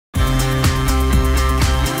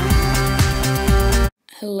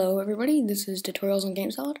Hello everybody, this is Tutorials on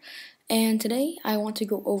Gamesalad, and today I want to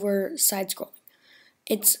go over side-scrolling.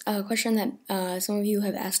 It's a question that some of you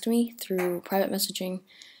have asked me through private messaging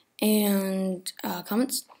and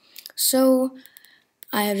comments, so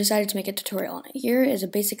I have decided to make a tutorial on it. Here is a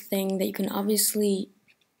basic thing that you can obviously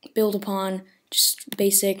build upon, just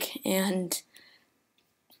basic, and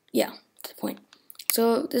yeah, to the point.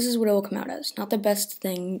 So this is what it will come out as. Not the best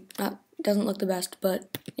thing, doesn't look the best,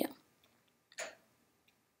 but yeah.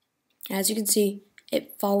 As you can see,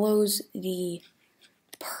 it follows the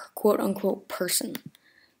quote-unquote person.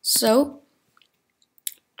 So,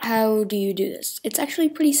 how do you do this? It's actually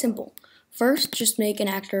pretty simple. First, just make an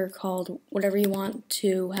actor called whatever you want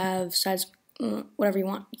to have size, whatever you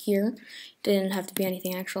want here. Didn't have to be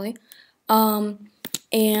anything actually. And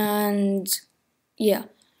yeah.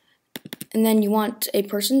 And then you want a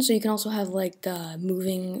person, so you can also have like the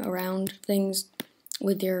moving around things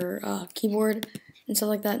with your keyboard and stuff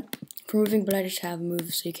like that. For moving, but I just have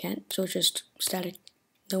move, so you can't, so it's just static,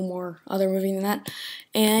 no more other moving than that.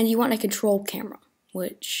 And you want a control camera,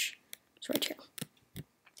 which is right here.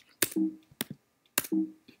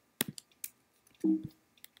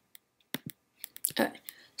 Okay,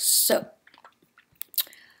 so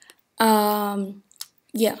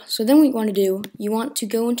yeah, so then what you want to do, you want to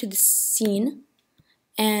go into the scene,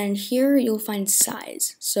 and here you'll find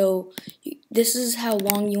size. So this is how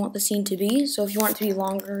long you want the scene to be. So if you want it to be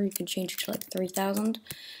longer, you can change it to like 3000.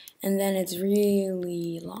 And then it's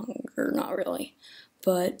really longer, not really.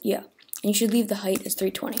 But yeah, and you should leave the height as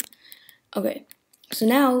 320. Okay, so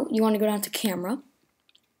now you want to go down to camera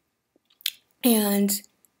and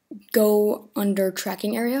go under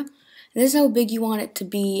tracking area. And this is how big you want it to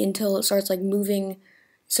be until it starts like moving,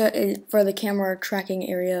 so for the camera tracking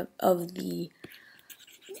area of the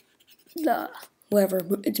whatever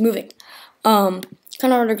it's moving. Kind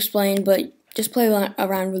of hard to explain, but just play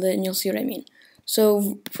around with it and you'll see what I mean.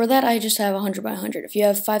 So for that, I just have 100 by 100. If you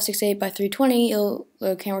have 568 by 320,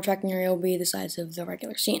 the camera tracking area will be the size of the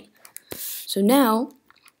regular scene. So now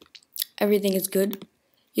everything is good.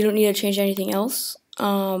 You don't need to change anything else,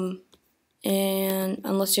 and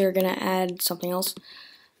unless you're gonna add something else,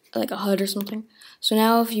 like a HUD or something. So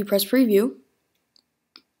now if you press preview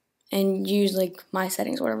and use like my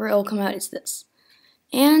settings or whatever, it'll come out as this.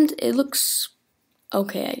 And it looks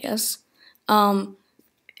okay, I guess.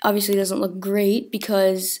 Obviously it doesn't look great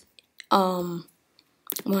because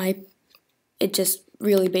it's just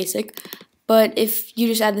really basic. But if you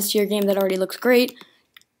just add this to your game that already looks great,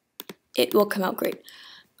 it will come out great,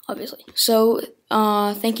 obviously. So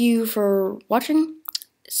thank you for watching.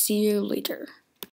 See you later.